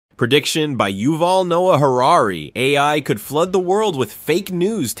Prediction by Yuval Noah Harari: AI could flood the world with fake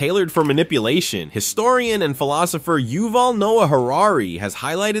news tailored for manipulation. Historian and philosopher Yuval Noah Harari has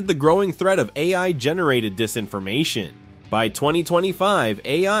highlighted the growing threat of AI-generated disinformation. By 2025,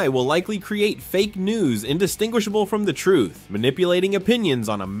 AI will likely create fake news indistinguishable from the truth, manipulating opinions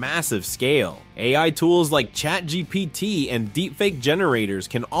on a massive scale. AI tools like ChatGPT and deepfake generators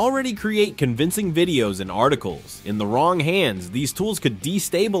can already create convincing videos and articles. In the wrong hands, these tools could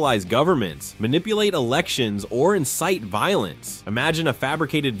destabilize governments, manipulate elections, or incite violence. Imagine a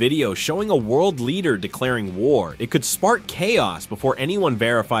fabricated video showing a world leader declaring war. It could spark chaos before anyone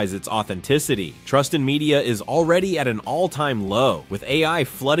verifies its authenticity. Trust in media is already at an all-time low. With AI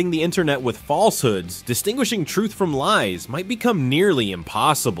flooding the internet with falsehoods, distinguishing truth from lies might become nearly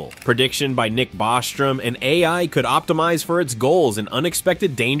impossible. Prediction by Nick Bostrom: an AI could optimize for its goals in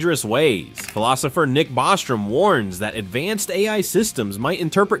unexpected, dangerous ways. Philosopher Nick Bostrom warns that advanced AI systems might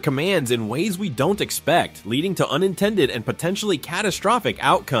interpret commands in ways we don't expect, leading to unintended and potentially catastrophic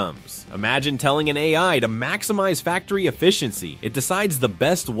outcomes. Imagine telling an AI to maximize factory efficiency. It decides the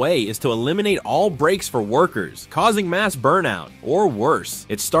best way is to eliminate all breaks for workers, causing mass burnout, or worse,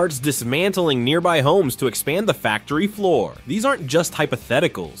 it starts dismantling nearby homes to expand the factory floor. These aren't just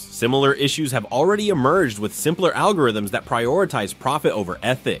hypotheticals. Similar issues have already emerged with simpler algorithms that prioritize profit over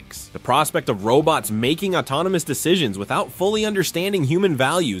ethics. The prospect of robots making autonomous decisions without fully understanding human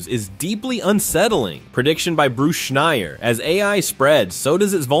values is deeply unsettling. Prediction by Bruce Schneier: as AI spreads, so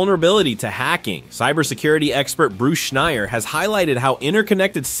does its vulnerability to hacking. Cybersecurity expert Bruce Schneier has highlighted how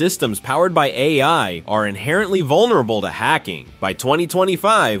interconnected systems powered by AI are inherently vulnerable to hacking. By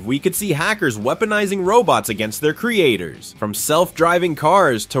 2025, we could see hackers weaponizing robots against their creators. From self-driving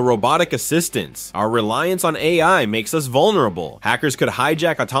cars to robotic assistants, our reliance on AI makes us vulnerable. Hackers could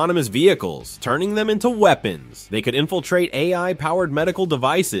hijack autonomous vehicles, turning them into weapons. They could infiltrate AI-powered medical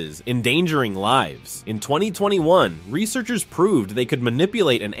devices, endangering lives. In 2021, researchers proved they could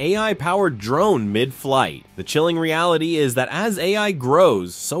manipulate an AI-powered drone mid-flight. The chilling reality is that as AI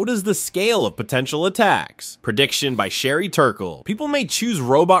grows, so does the scale of potential attacks. Prediction by Sherry Turkle: people may choose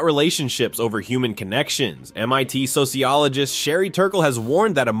robot relationships over human connections. MIT sociologist Sherry Turkle has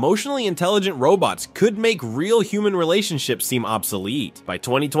warned that emotionally intelligent robots could make real human relationships seem obsolete. By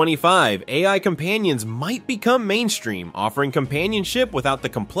 2025, AI companions might become mainstream, offering companionship without the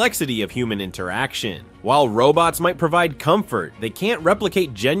complexity of human interaction. While robots might provide comfort, they can't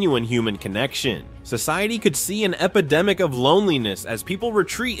replicate genuine human connection. Society could see an epidemic of loneliness as people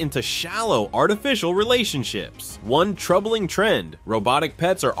retreat into shallow, artificial relationships. One troubling trend: robotic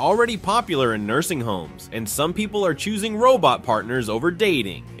pets are already popular in nursing homes, and some people are choosing robot partners over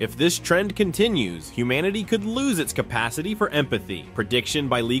dating. If this trend continues, humanity could lose its capacity for empathy. Prediction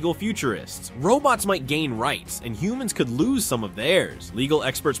by legal futurists: robots might gain rights, and humans could lose some of theirs. Legal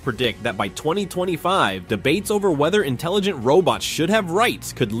experts predict that by 2025, debates over whether intelligent robots should have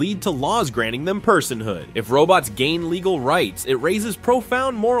rights could lead to laws granting them personhood. If robots gain legal rights, it raises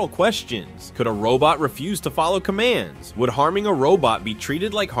profound moral questions. Could a robot refuse to follow commands? Would harming a robot be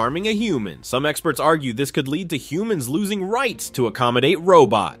treated like harming a human? Some experts argue this could lead to humans losing rights to accommodate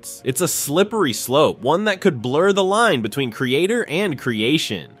robots. It's a slippery slope, one that could blur the line between creator and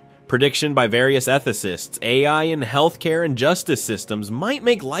creation. Prediction by various ethicists: AI in healthcare and justice systems might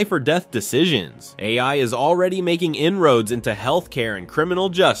make life or death decisions. AI is already making inroads into healthcare and criminal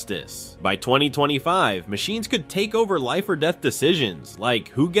justice. By 2025, machines could take over life or death decisions, like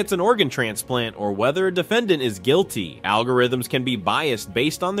who gets an organ transplant or whether a defendant is guilty. Algorithms can be biased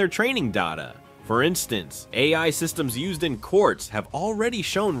based on their training data. For instance, AI systems used in courts have already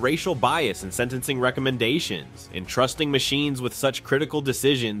shown racial bias in sentencing recommendations. Entrusting machines with such critical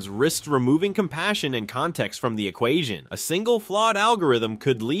decisions risks removing compassion and context from the equation. A single flawed algorithm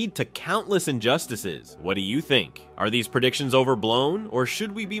could lead to countless injustices. What do you think? Are these predictions overblown, or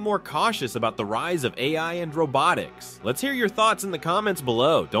should we be more cautious about the rise of AI and robotics? Let's hear your thoughts in the comments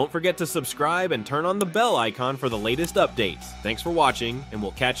below. Don't forget to subscribe and turn on the bell icon for the latest updates. Thanks for watching, and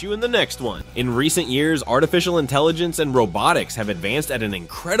we'll catch you in the next one. In recent years, artificial intelligence and robotics have advanced at an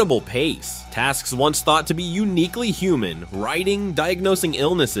incredible pace. Tasks once thought to be uniquely human, writing, diagnosing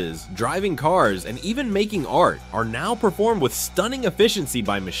illnesses, driving cars, and even making art, are now performed with stunning efficiency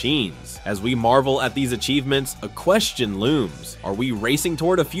by machines. As we marvel at these achievements, a question looms: are we racing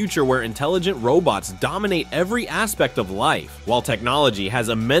toward a future where intelligent robots dominate every aspect of life? While technology has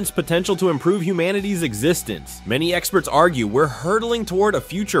immense potential to improve humanity's existence, many experts argue we're hurtling toward a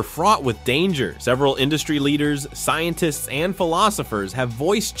future fraught with danger. danger. Several industry leaders, scientists, and philosophers have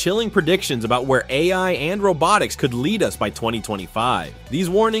voiced chilling predictions about where AI and robotics could lead us by 2025. These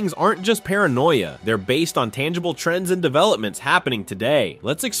warnings aren't just paranoia, they're based on tangible trends and developments happening today.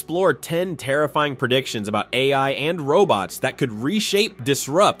 Let's explore 10 terrifying predictions about AI and robots that could reshape,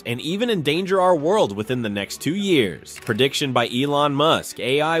 disrupt, and even endanger our world within the next 2 years. Prediction by Elon Musk: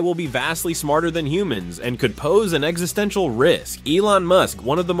 AI will be vastly smarter than humans and could pose an existential risk. Elon Musk,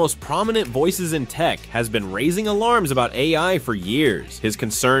 one of the most prominent voices in tech, has been raising alarms about AI for years. His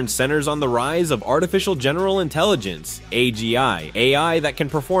concern centers on the rise of artificial general intelligence, AGI, AI that can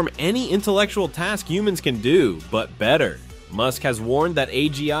perform any intellectual task humans can do, but better. Musk has warned that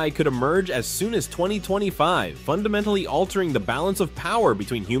AGI could emerge as soon as 2025, fundamentally altering the balance of power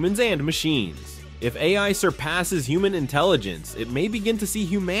between humans and machines. If AI surpasses human intelligence, it may begin to see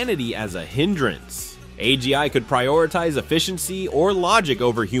humanity as a hindrance. AGI could prioritize efficiency or logic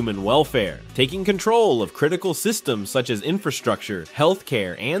over human welfare, taking control of critical systems such as infrastructure,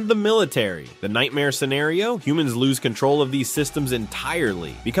 healthcare, and the military. The nightmare scenario: humans lose control of these systems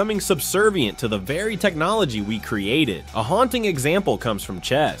entirely, becoming subservient to the very technology we created. A haunting example comes from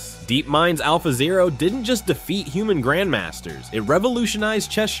chess. DeepMind's AlphaZero didn't just defeat human grandmasters, it revolutionized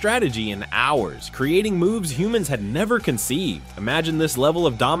chess strategy in hours, creating moves humans had never conceived. Imagine this level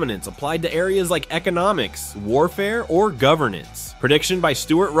of dominance applied to areas like economics, warfare, or governance. Prediction by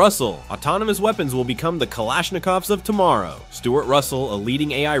Stuart Russell: autonomous weapons will become the Kalashnikovs of tomorrow. Stuart Russell, a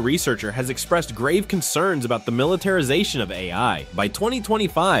leading AI researcher, has expressed grave concerns about the militarization of AI. By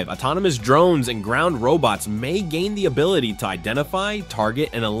 2025, autonomous drones and ground robots may gain the ability to identify, target,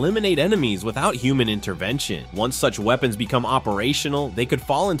 and eliminate enemies without human intervention. Once such weapons become operational, they could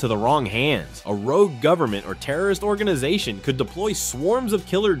fall into the wrong hands. A rogue government or terrorist organization could deploy swarms of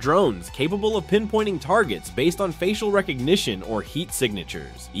killer drones capable of pinpointing targets based on facial recognition or heat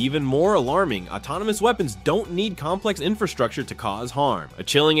signatures. Even more alarming, autonomous weapons don't need complex infrastructure to cause harm. A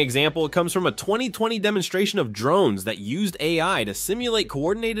chilling example comes from a 2020 demonstration of drones that used AI to simulate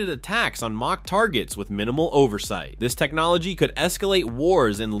coordinated attacks on mock targets with minimal oversight. This technology could escalate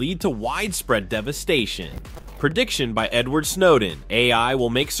wars and lead to widespread devastation. Prediction by Edward Snowden: AI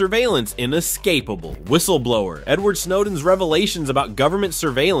will make surveillance inescapable. Whistleblower: Edward Snowden's revelations about government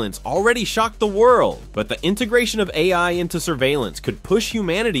surveillance already shocked the world, but the integration of AI into surveillance could push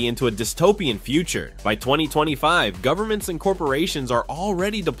humanity into a dystopian future. By 2025, governments and corporations are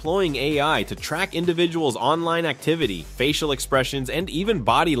already deploying AI to track individuals' online activity, facial expressions, and even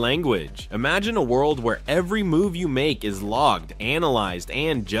body language. Imagine a world where every move you make is logged, analyzed,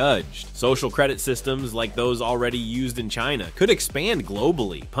 and judged. Social credit systems like those already used in China could expand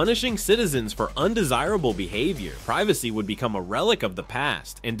globally, punishing citizens for undesirable behavior. Privacy would become a relic of the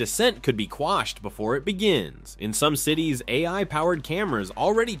past, and dissent could be quashed before it begins. In some cities, AI-powered cameras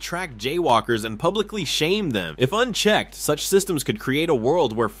already track jaywalkers and publicly shame them. If unchecked, such systems could create a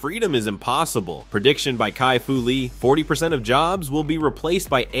world where freedom is impossible. Prediction by Kai-Fu Lee: 40% of jobs will be replaced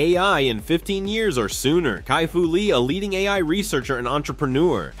by AI in 15 years or sooner. Kai-Fu Lee, a leading AI researcher and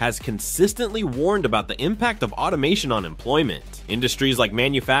entrepreneur, has consistently warned about the impact of automation on employment. Industries like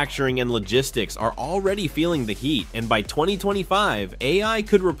manufacturing and logistics are already feeling the heat, and by 2025, AI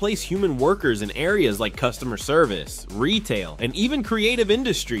could replace human workers in areas like customer service, retail, and even creative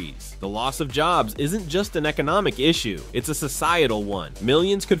industries. The loss of jobs isn't just an economic issue, it's a societal one.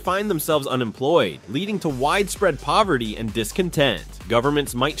 Millions could find themselves unemployed, leading to widespread poverty and discontent.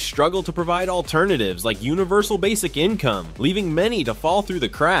 Governments might struggle to provide alternatives like universal basic income, leaving many to fall through the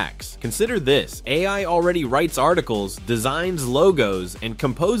cracks. Consider this: AI already writes articles, designs logos, and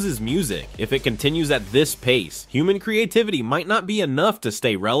composes music. If it continues at this pace, human creativity might not be enough to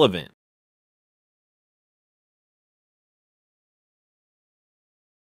stay relevant.